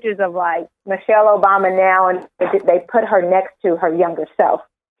did pictures of like Michelle Obama now, and they put her next to her younger self.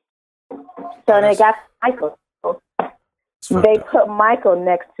 So they got Michael. They put Michael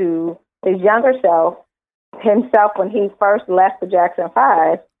next to his younger self, himself when he first left the Jackson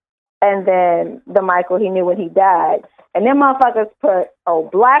 5, and then the Michael he knew when he died. And then motherfuckers put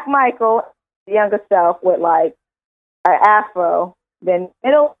black Michael, the younger self, with like an afro. Then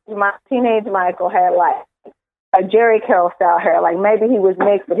teenage Michael had like a Jerry Curl style hair. Like maybe he was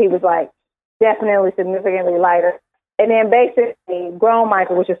mixed, but he was like definitely significantly lighter. And then basically grown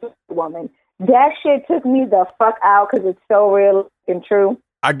Michael, which is a woman. That shit took me the fuck out because it's so real and true.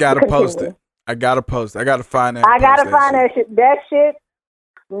 I gotta post it. I gotta find that. I gotta find that shit. That shit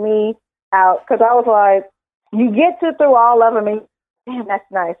me out because I was like, you get through all of them and damn, that's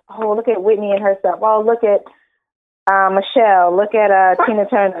nice. Oh, look at Whitney and herself. Oh, look at Michelle. Look at Tina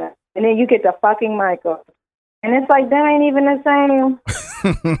Turner. And then you get the fucking Michael. And it's like, that ain't even the same.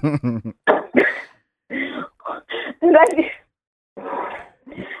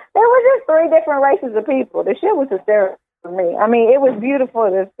 There were just 3 different races of people. The shit was hysterical for me. I mean, it was beautiful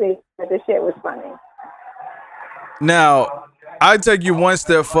to see, but the shit was funny. Now, I take you one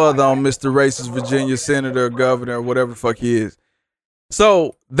step further on Mr. Racist Virginia Senator, Governor, whatever the fuck he is.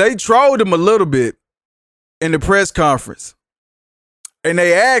 So they trolled him a little bit in the press conference. And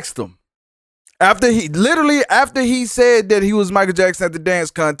they asked him, after he said that he was Michael Jackson at the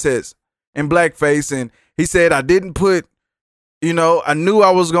dance contest in blackface, and he said, I didn't put, I knew I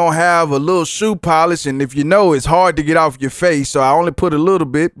was going to have a little shoe polish, and if you know, it's hard to get off your face, so I only put a little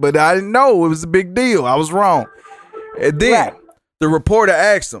bit, but I didn't know it was a big deal. I was wrong. And then the reporter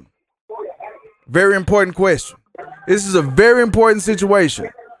asked him, very important question. This is a very important situation.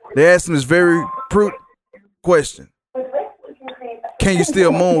 They asked him this very prudent question. Can you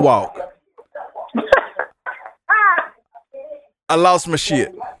still moonwalk? I lost my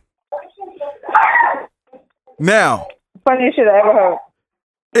shit. Now, funniest shit I ever heard.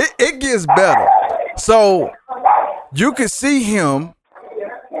 It gets better. So you can see him.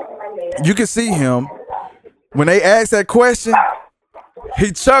 When they asked that question,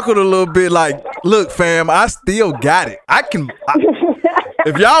 he chuckled a little bit like, look, fam, I still got it.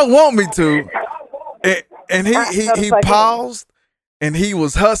 If y'all want me to. And he paused and he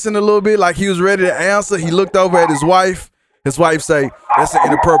was hussing a little bit like he was ready to answer. He looked over at his wife. His wife say, that's an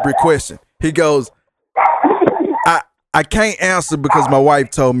inappropriate question. He goes, I can't answer because my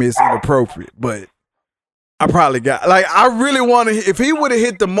wife told me it's inappropriate, but I probably got, I really want to, if he would have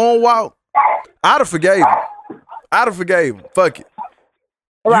hit the moonwalk, I'd have forgave him. Fuck it.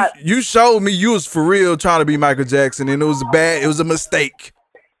 Right. You showed me you was for real trying to be Michael Jackson, and it was a mistake.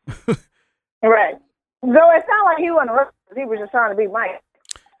 Right. So it sounded like he wasn't racist. He was just trying to be Mike.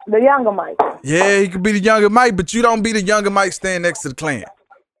 The younger Mike. Yeah, he could be the younger Mike, but you don't be the younger Mike standing next to the Klan.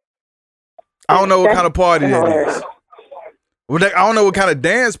 I don't know what kind of party that is. I don't know what kind of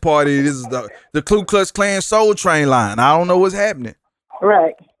dance party it is. The Ku Klux Klan Soul Train line. I don't know what's happening.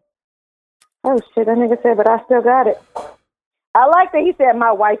 Right. Oh, shit, that nigga said, but I still got it. I like that he said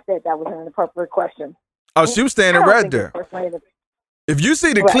my wife said that was an inappropriate question. Oh, she was standing right there. If you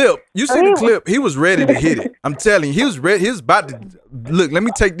see the clip, he was ready to hit it. I'm telling you, he was ready. He was about to, look, let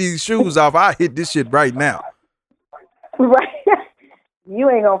me take these shoes off. I hit this shit right now. Right. You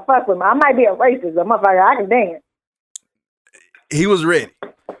ain't gonna fuck with me. I might be a racist, but motherfucker, I can dance. He was ready.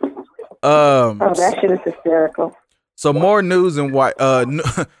 That shit is hysterical. So more news in white.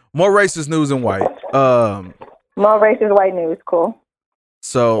 More racist news in white. More racist white news. Cool.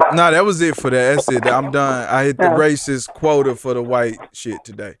 So that was it for that. That's it. I'm done. I hit the racist quota for the white shit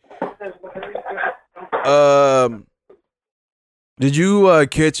today. Did you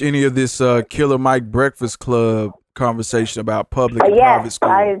catch any of this Killer Mike Breakfast Club conversation about public and private school?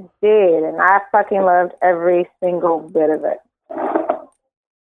 Yes, I did, and I fucking loved every single bit of it.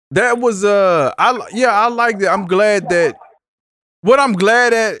 That was I liked it. I'm glad that what I'm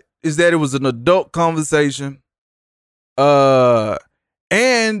glad at is that it was an adult conversation.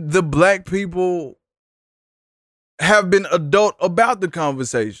 And the black people have been adult about the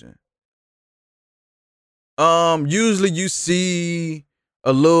conversation. Usually you see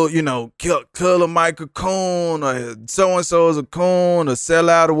a little, Killer Mike a coon, or so-and-so is a coon, a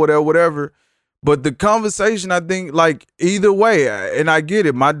sellout, or whatever. But the conversation, I think, either way, and I get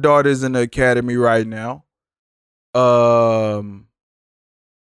it. My daughter's in the academy right now.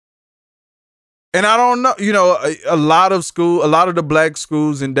 And I don't know, a lot of the black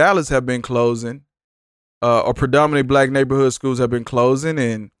schools in Dallas have been closing, or predominantly black neighborhood schools have been closing.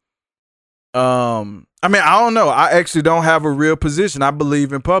 And, I don't know. I actually don't have a real position. I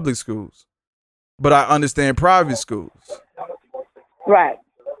believe in public schools, but I understand private schools. Right.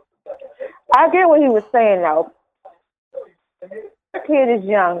 I get what he was saying, though. The kid is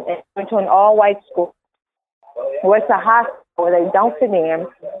young and went to an all-white school where it's a hospital where they don't fit in.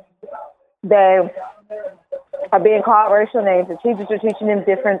 They are being called racial names. The teachers are teaching them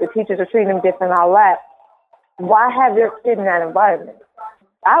different. The teachers are treating them different, all that. Why have your kid in that environment?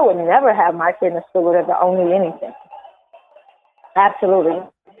 I would never have my kid in a school where they're only anything. Absolutely.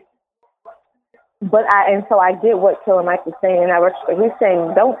 so I get what Killer Mike was saying, and he's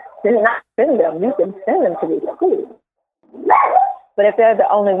saying not send them. You can send them to these schools, but if they're the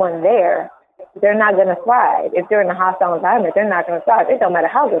only one there, they're not going to thrive. If they're in a hostile environment, they're not going to thrive. It don't matter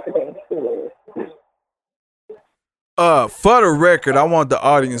how good the damn school is. For the record, I want the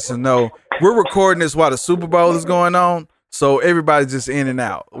audience to know we're recording this while the Super Bowl is going on, so everybody's just in and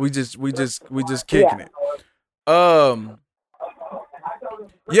out. We just kicking it.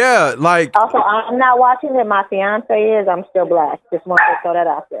 Yeah, like. Also, I'm not watching it. My fiance is. I'm still black. Just want to throw that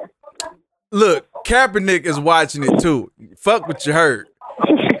out there. Look, Kaepernick is watching it too. Fuck what you heard.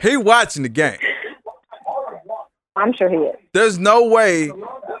 He watching the game. I'm sure he is. There's no way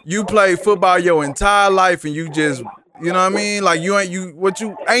you play football your entire life and you just, you know what I mean? Like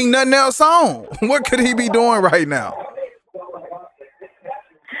ain't nothing else on. What could he be doing right now?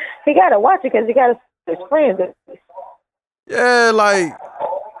 He gotta watch it because he got his friends. Yeah, like,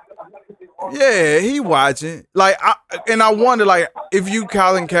 yeah, he watching. Like, I wonder, like, if you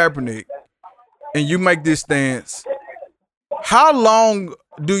Colin Kaepernick and you make this stance, how long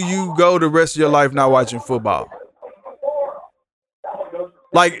do you go the rest of your life not watching football?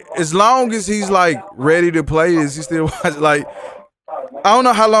 Like, as long as he's like ready to play, is he still watching? Like, I don't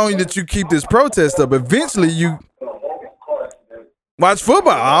know how long that you keep this protest up. Eventually, you watch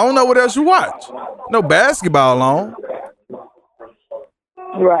football. I don't know what else you watch. No basketball on.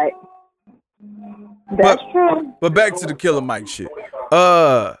 Right. That's true. But back to the Killer Mike shit.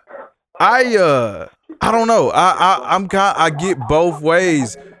 I don't know. I get both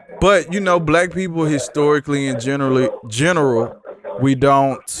ways, but you know, black people historically and general, we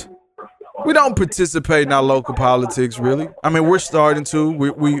don't participate in our local politics really. I mean, we're starting to.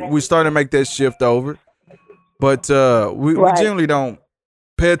 We starting to make that shift over, but we generally don't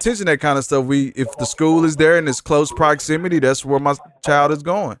pay attention to that kind of stuff. If the school is there and it's close proximity, that's where my child is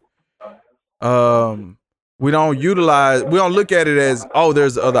going. We don't look at it as, oh,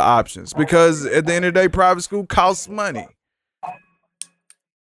 there's other options, because at the end of the day, private school costs money.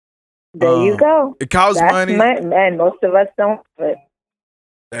 There you go. It costs money. And most of us don't. But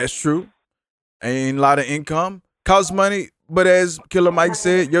that's true. Ain't a lot of income. Costs money. But as Killer Mike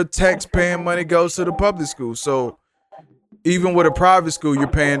said, your tax-paying money goes to the public school. So even with a private school, you're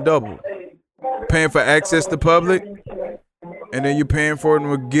paying double. Paying for access to public, and then you're paying for it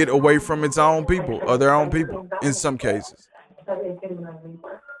to get away from its own people or their own people in some cases.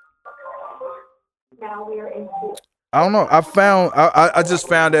 I don't know. I just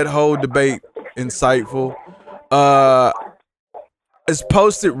found that whole debate insightful. It's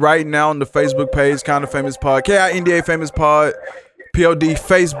posted right now on the Facebook page, Kinda Famous Pod, KINDA Famous Pod, POD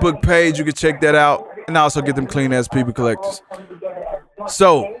Facebook page. You can check that out, and also get them clean ass people collectors.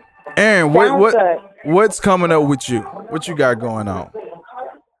 So, Aaron, what's coming up with you? What you got going on?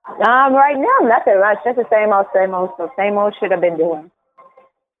 Right now, nothing much. Just the same old. So same old shit I've been doing.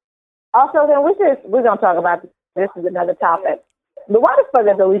 Also, then we're gonna talk about this. Is another topic. But why the fuck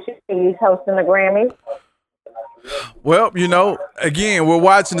is Alicia Keys hosting the Grammys? Well, you know, again, we're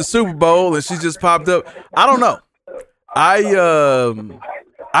watching the Super Bowl and she just popped up. I don't know. I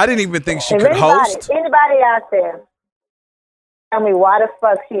didn't even think she could host. Anybody out there, tell me why the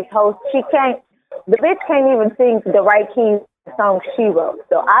fuck she's host? She can't. The bitch can't even sing the right key song she wrote.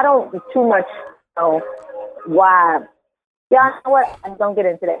 So I don't too much know why. Y'all know what? I don't get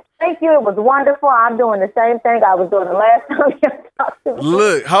into that. Thank you. It was wonderful. I'm doing the same thing I was doing the last time you talked to me.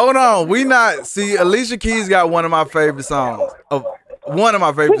 Look, hold on. Alicia Keys got one of my favorite songs. One of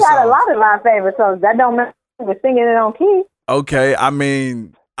my favorite songs. She got a lot of my favorite songs. That don't mean we're singing it on key. Okay, I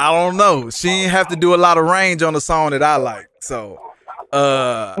mean, I don't know. She ain't have to do a lot of range on the song that I like. So,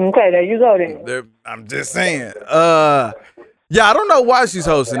 okay, there you go then. I'm just saying. Yeah, I don't know why she's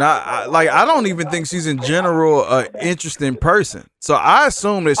hosting. I don't even think she's in general an interesting person. So I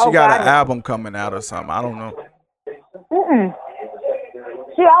assume that she got an album coming out or something. I don't know.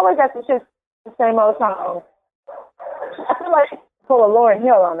 She always has to choose the same old song. I feel like she's full of Lauryn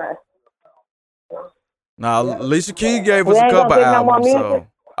Hill on us. Now, Alicia Keys gave us a couple albums.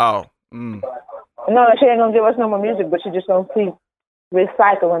 No, she ain't gonna give us no more music, but she just gonna keep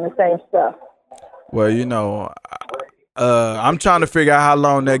recycling the same stuff. Well, you know, I'm trying to figure out how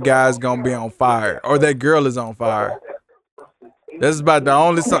long that guy's gonna be on fire, or that girl is on fire. That's about the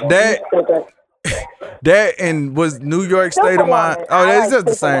only song that and was New York State of Mind. Oh, that's just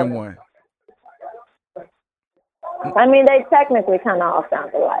the same one. I mean, they technically kind of all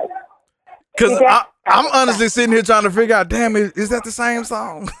sound alike. Cause I'm honestly sitting here trying to figure out, damn, is that the same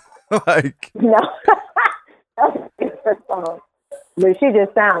song? Like, no, that's a different song. But she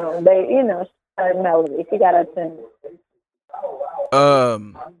just sounds, she got a melody. She got a thing.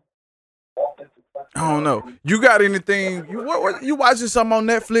 I don't know. You got anything? You watching something on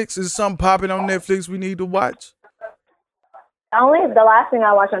Netflix? Is something popping on Netflix we need to watch? The last thing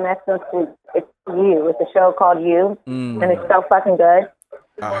I watched on Netflix is it's You. It's a show called You, and it's so fucking good.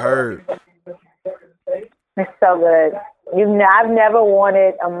 I heard. It's so good. I've never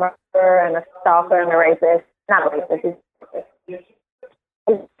wanted a murderer and a stalker and a rapist. Not a rapist. It's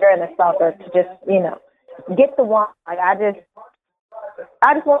and a stalker to just, get the one. Like I just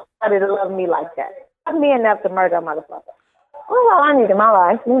want somebody to love me like that. Love me enough to murder a motherfucker. That's all I need in my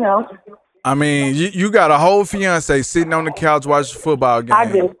life, I mean, you got a whole fiance sitting on the couch watching a football game. I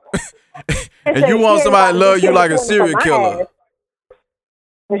do. And you want somebody to love you like a serial killer.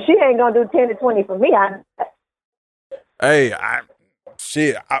 But she ain't gonna do 10 to 20 for me. Hey, I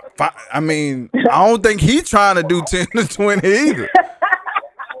mean, I don't think he's trying to do 10 to 20 either.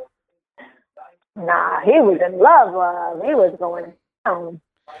 Nah, he was in love. He was going down.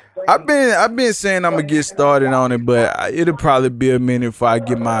 I've been saying I'm gonna get started on it, but it'll probably be a minute before I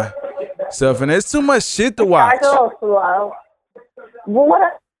get myself. And there's too much shit to watch. It's a little slow. Well, what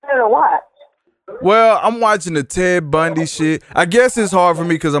else to watch? Well, I'm watching the Ted Bundy shit. I guess it's hard for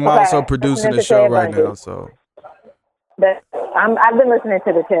me because I'm also producing a show right now. So, but I've been listening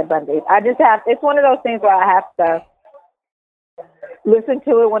to the Ted Bundy. It's one of those things where I have to listen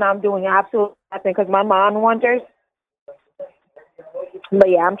to it when I'm doing absolutely nothing because my mind wanders. But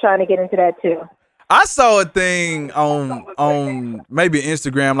yeah, I'm trying to get into that too. I saw a thing on maybe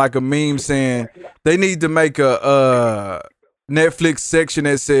Instagram, like a meme saying they need to make a Netflix section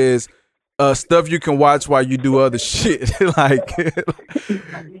that says stuff you can watch while you do other shit. Like,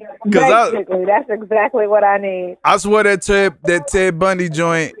 basically, that's exactly what I need. I swear that Ted Bundy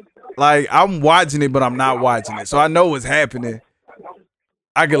joint, like I'm watching it, but I'm not watching it, so I know what's happening.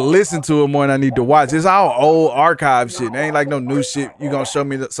 I can listen to it more than I need to watch. It's all old archive shit. It ain't like no new shit. You gonna show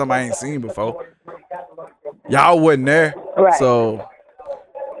me something I ain't seen before. Y'all wasn't there, right? So,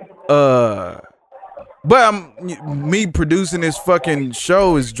 but me producing this fucking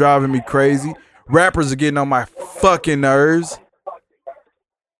show is driving me crazy. Rappers are getting on my fucking nerves.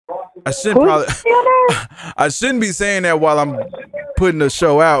 I shouldn't be saying that while I'm putting the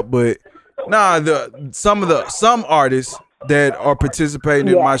show out, but nah, some artists that are participating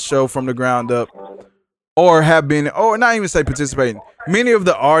in my show from the ground up, or have been, or not even say participating. Many of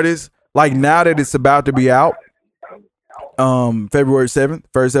the artists, like now that it's about to be out, February 7th,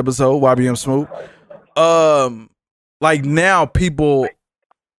 first episode, YBM Smooth. Like now people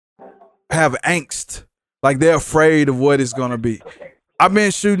have angst, like they're afraid of what it's gonna be. I've been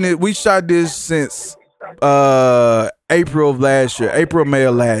shooting it. We shot this since April, May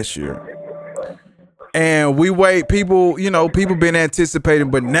of last year. And we wait, people been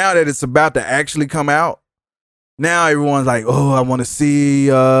anticipating, but now that it's about to actually come out, now everyone's like, oh, I want to see,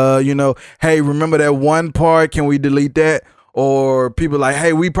 hey, remember that one part? Can we delete that? Or people like,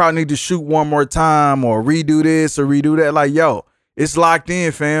 hey, we probably need to shoot one more time or redo this or redo that. Like, yo, it's locked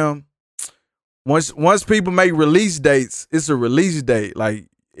in, fam. Once people make release dates, it's a release date. Like,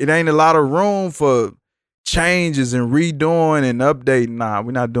 it ain't a lot of room for changes and redoing and updating. Nah,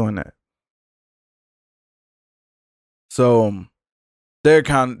 we're not doing that. So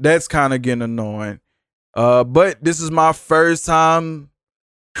that's kind of getting annoying. But this is my first time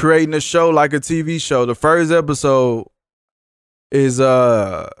creating a show like a TV show. The first episode is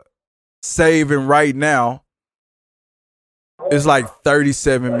saving right now. It's like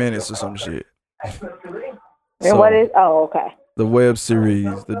 37 minutes or some shit. And what is? Oh, okay. The web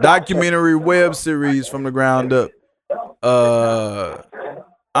series, the documentary web series from the ground up.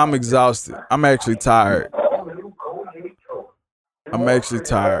 I'm exhausted. I'm actually tired. I'm actually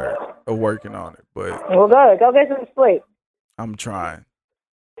tired of working on it, but well, go get some sleep. I'm trying.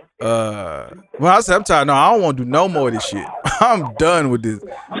 When I say I'm tired, no, I don't want to do no more of this shit. I'm done with this.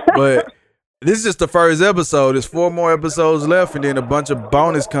 But this is just the first episode. There's 4 more episodes left, and then a bunch of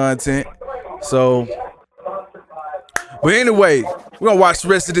bonus content. So, but anyway, we're gonna watch the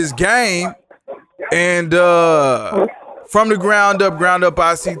rest of this game, and from the ground up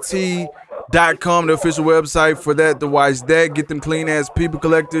ICT.com, the official website for that to watch that. Get them clean ass people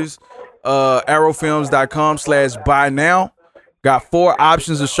collectors. Arrowfilms.com/buy now. Got 4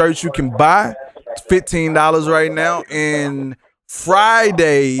 options of shirts you can buy. $15 right now. And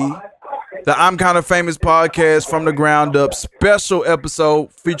Friday, the I'm Kind of Famous podcast from the ground up special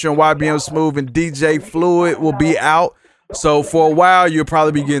episode featuring YBM Smooth and DJ Fluid will be out. So for a while, you'll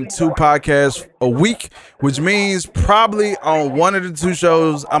probably be getting 2 podcasts a week, which means probably on one of the 2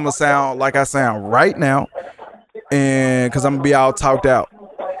 shows, I'm going to sound like I sound right now, and because I'm going to be all talked out.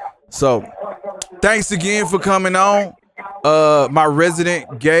 So thanks again for coming on. My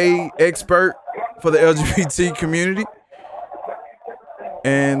resident gay expert for the LGBT community.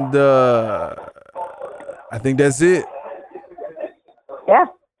 And I think that's it. Yeah,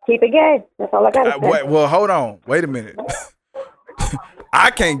 keep it gay. That's all I got to say. Well, hold on. Wait a minute. I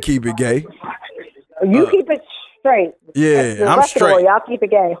can't keep it gay. You keep it straight. Yeah, The I'm rest of the straight. world, y'all keep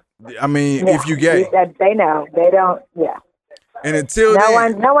it gay. I mean, Yeah. if you gay. They know. They don't. Yeah. And until No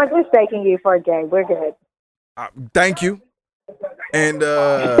then, one's mistaking you for gay. We're good. thank you. And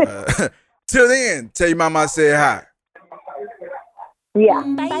till then, tell your mama I said hi. Yeah.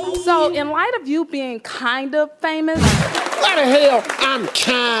 So, in light of you being kind of famous, Why the hell I'm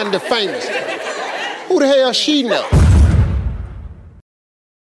kind of famous? Who the hell she know?